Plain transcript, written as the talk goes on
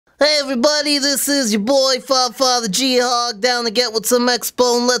Hey everybody, this is your boy Father G-Hog down to get with some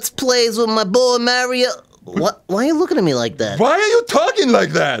Expo and Let's Plays with my boy Mario. What? Why are you looking at me like that? Why are you talking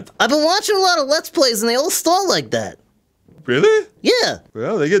like that? I've been watching a lot of Let's Plays and they all start like that. Really? Yeah.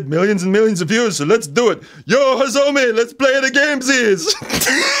 Well, they get millions and millions of views, so let's do it. Yo, Hazome, let's play the gamesies.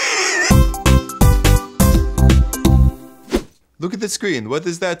 Look at the screen. What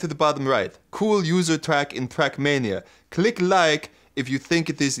is that to the bottom right? Cool user track in Trackmania. Click like if you think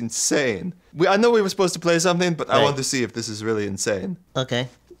it is insane. I know we were supposed to play something, but I want to see if this is really insane. Okay.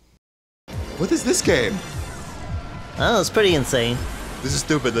 What is this game? Oh, it's pretty insane. This is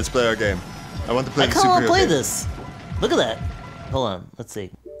stupid. Let's play our game. I want to play the superhero I can't play game. this. Look at that. Hold on. Let's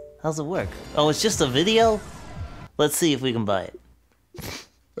see. How's it work? Oh, it's just a video? Let's see if we can buy it.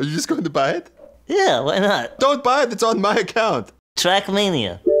 Are you just going to buy it? Yeah, why not? Don't buy it. It's on my account.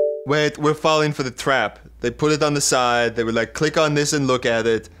 Trackmania. Wait, we're falling for the trap. They put it on the side. They were like, click on this and look at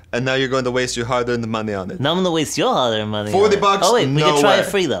it. And now you're going to waste your hard-earned money on it. Now I'm gonna waste your hard-earned money. 40 bucks? Oh wait, we no can try way. it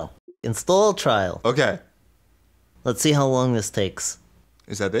free though. Install trial. Okay. Let's see how long this takes.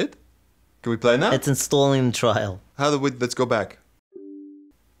 Is that it? Can we play now? It's installing the trial. How do we... Let's go back.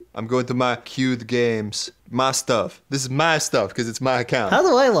 I'm going to my queued games. My stuff. This is my stuff because it's my account. How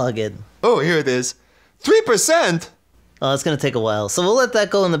do I log in? Oh, here it is. 3%? Oh, it's gonna take a while. So we'll let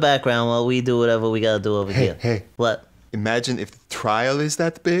that go in the background while we do whatever we gotta do over here. Hey. What? Imagine if the trial is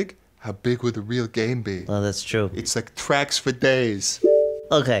that big. How big would the real game be? Oh, that's true. It's like tracks for days.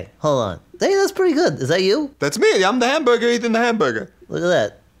 Okay, hold on. Hey, that's pretty good. Is that you? That's me. I'm the hamburger eating the hamburger. Look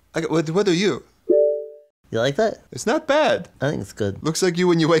at that. What are you? You like that? It's not bad. I think it's good. Looks like you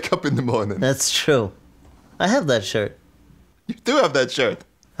when you wake up in the morning. That's true. I have that shirt. You do have that shirt.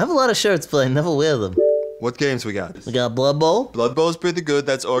 I have a lot of shirts, but I never wear them. What games we got? We got Blood Bowl. Blood Bowl's pretty good.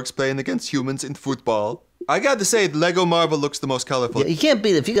 That's orcs playing against humans in football. I got to say, Lego Marvel looks the most colorful. Yeah, you can't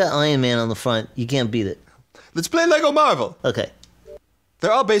beat it. If you got Iron Man on the front, you can't beat it. Let's play Lego Marvel. Okay.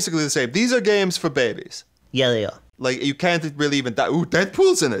 They're all basically the same. These are games for babies. Yeah, they are. Like, you can't really even die. Ooh,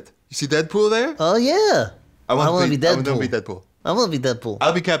 Deadpool's in it. You see Deadpool there? Oh, yeah. I want to be Deadpool. I want to be Deadpool. I want to be Deadpool.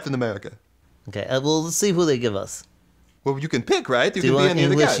 I'll be Captain America. Okay, well, let's see who they give us. Well, you can pick, right? You do can you be want any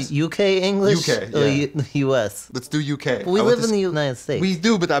English, of the guys. UK English? UK, or yeah. US? Let's do UK. But we live in the United States. We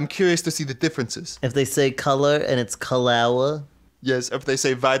do, but I'm curious to see the differences. If they say color and it's colour. Yes, if they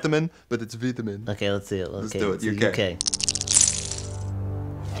say vitamin, but it's vitamin. Okay, let's see it. Okay, Let's do it. UK.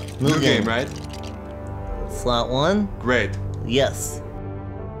 New game, right? Slot 1? Great. Yes.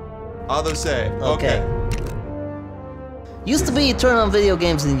 Auto save. Okay. Used to be you turn on video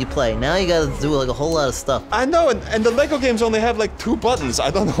games and you play. Now you gotta do like a whole lot of stuff. I know, and the Lego games only have like 2 buttons.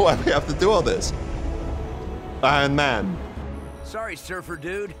 I don't know why we have to do all this. Iron Man. Sorry, surfer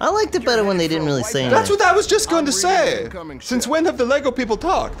dude. I liked it better when they didn't really say anything. That's what I was just going to say. Since when have the Lego people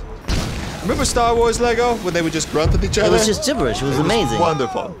talked? Remember Star Wars Lego when they would just grunt at each other? It was just gibberish. It was amazing.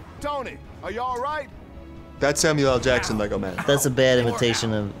 Wonderful. Tony, are you all right? That's Samuel L. Jackson Lego Man. That's a bad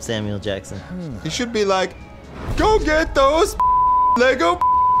imitation of Samuel Jackson. He should be like, go get those Lego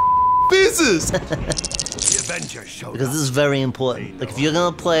pieces. The Avengers showed Because this is very important. Like if you're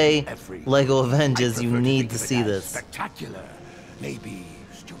gonna play Lego Avengers, you need to see this. Spectacular, maybe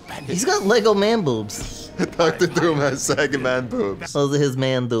stupendous. He's got Lego man boobs. Dr. Doom has saggy man boobs. Those are his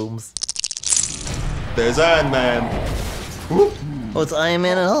man dooms. There's Iron Man. Whoop. Oh, it's Iron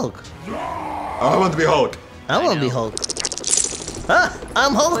Man and Hulk. I want to be Hulk. I want to be Hulk. Ah,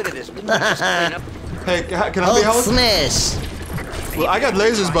 I'm Hulk. Look at this. Can we just clean up? Hey, can I be Hulk Hulk? smash. Well, I got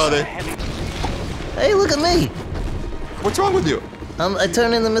lasers, buddy. Hey, look at me. What's wrong with you? I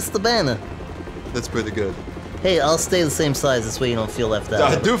turn into Mr. Banner. That's pretty good. Hey, I'll stay the same size. This way you don't feel left out.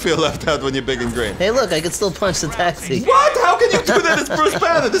 I do feel left out when you're big and green. Hey, look, I can still punch the taxi. What? How can you do that? It's Bruce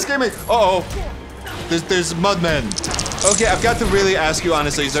Banner. This game ain't... Uh-oh. There's Mudmen. Okay, I've got to really ask you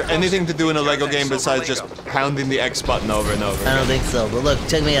honestly, is there anything to do in a Lego game besides just pounding the X button over and over? I don't think so, but look,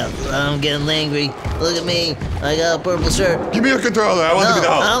 check me out. I'm getting angry. Look at me. I got a purple shirt. Give me your controller. I want to be the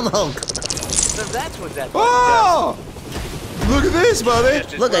Hulk. I'm Hulk. So that's what that Oh! Look at this,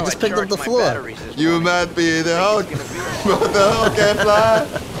 buddy. Look, I just picked up the floor. You might be the Hulk, but the Hulk can't fly.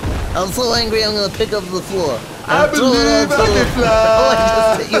 I'm so angry I'm gonna pick up the floor. I believe I can fly.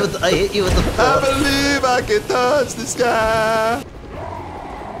 Oh, I hit you with the floor. I believe I can touch the sky.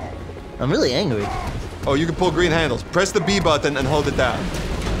 I'm really angry. Oh, you can pull green handles. Press the B button and hold it down.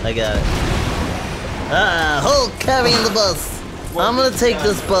 I got it. Ah, Hulk carrying the bus. I'm gonna take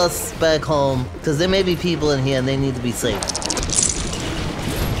this bus back home, because there may be people in here and they need to be safe.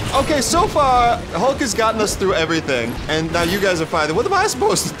 Okay, so far, Hulk has gotten us through everything, and now you guys are fighting. What am I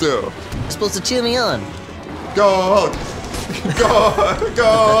supposed to do? You're supposed to cheer me on. Go, Hulk! Go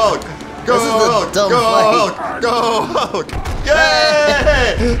Hulk! Go This is a Hulk! dumb Go fight. Hulk! Go Hulk!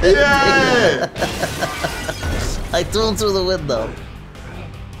 Yay! Yay! I threw him through the window.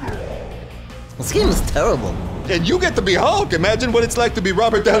 This game is terrible. And you get to be Hulk. Imagine what it's like to be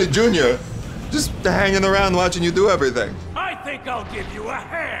Robert Downey Jr. Just hanging around watching you do everything. I think I'll give you a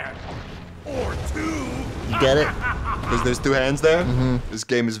hand. Or two. You get it? Because there's two hands there? This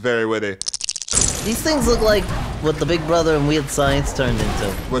game is very witty. These things look like what the Big Brother and Weird Science turned into.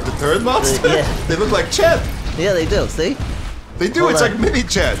 What, the third monster? Yeah. They look like Chet. Yeah, they do. See? They do. Hold It's on. like mini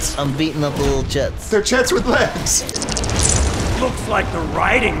Chets. I'm beating up the little jets. They're Chets with legs. Looks like the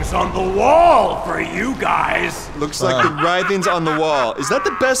writing's on the wall for you guys. Looks like the writings on the wall. Is that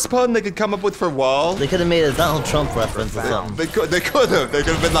the best pun they could come up with for wall? They could have made a Donald Trump reference or something. They could have. They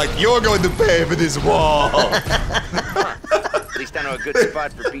could have been like, you're going to pay for this wall. At least I know a good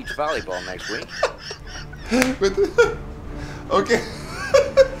spot for beach volleyball next week. Okay.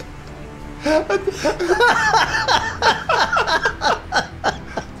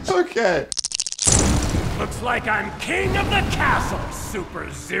 Okay. Looks like I'm king of the castle, Super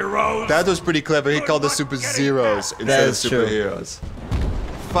Zeros. That was pretty clever. He Good called us luck Super getting Zeros back. instead of That's true. superheroes.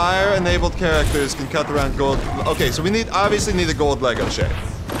 Fire-enabled characters can cut around gold. Okay, so we obviously need a gold Lego shape.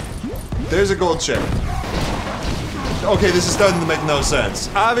 There's a gold shape. Okay, this is starting to make no sense.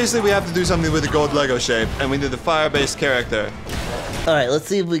 Obviously, we have to do something with the gold Lego shape, and we need a fire-based character. Alright, let's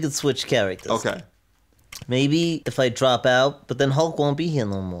see if we can switch characters. Okay, Maybe if I drop out, but then Hulk won't be here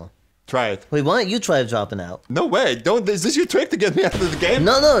no more. try it. Wait, why don't you try dropping out? No way! Don't. Is this your trick to get me out of the game?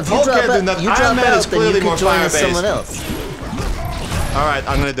 No, if you Hulk drop can't do out, nothing. you Iron drop Man is out, then clearly you more can join as fire-based. someone else. All right,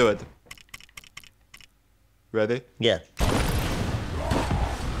 I'm gonna do it. Ready? Yeah. Look,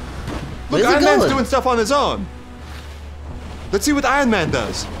 Where's it Iron Man's going? doing stuff on his own. Let's see what Iron Man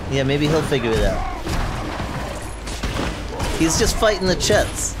does. Yeah, maybe he'll figure it out. He's just fighting the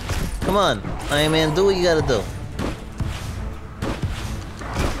Chets. Come on, Iron Man, do what you gotta do.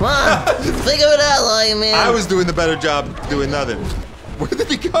 Come on, figure it out, Iron Man. I was doing the better job doing nothing. Where did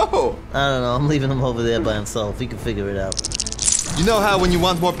he go? I don't know, I'm leaving him over there by himself. He can figure it out. You know how when you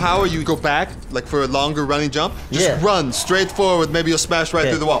want more power, you go back, like for a longer running jump? Just Yeah. run straight forward. Maybe you'll smash right Okay,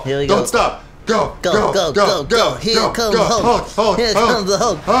 through the wall. here we Don't go. stop. Go, Go. Here comes Hulk. Hulk, Here Hulk, comes the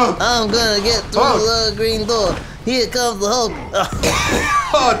Hulk. Hulk. I'm gonna get through Hulk. the green door. Here comes the Hulk.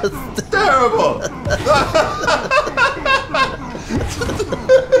 Oh, terrible.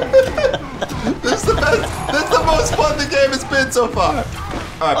 This is the best. This is the most fun the game has been so far.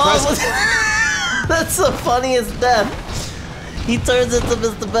 All right, press. Oh, that's the funniest death. He turns into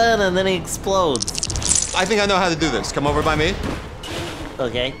Mr. Banner and then he explodes. I think I know how to do this. Come over by me.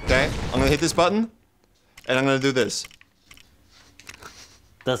 Okay, Okay, I'm gonna hit this button, and I'm gonna do this.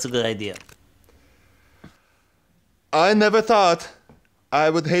 that's a good idea. I never thought I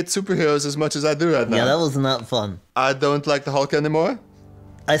would hate superheroes as much as I do right now. Yeah, that was not fun. I don't like the Hulk anymore.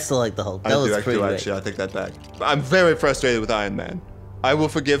 I still like the Hulk. That was pretty great. Actually. I take that back. I'm very frustrated with Iron Man. I will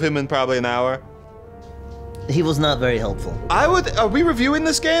forgive him in probably an hour. He was not very helpful. Are we reviewing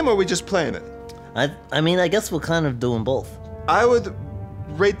this game or are we just playing it? I mean, I guess we're kind of doing both. I would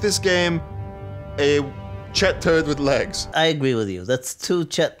rate this game a Chet turd with legs. I agree with you. That's two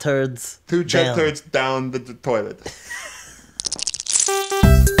Chet turds. Two Chet down. turds down the toilet.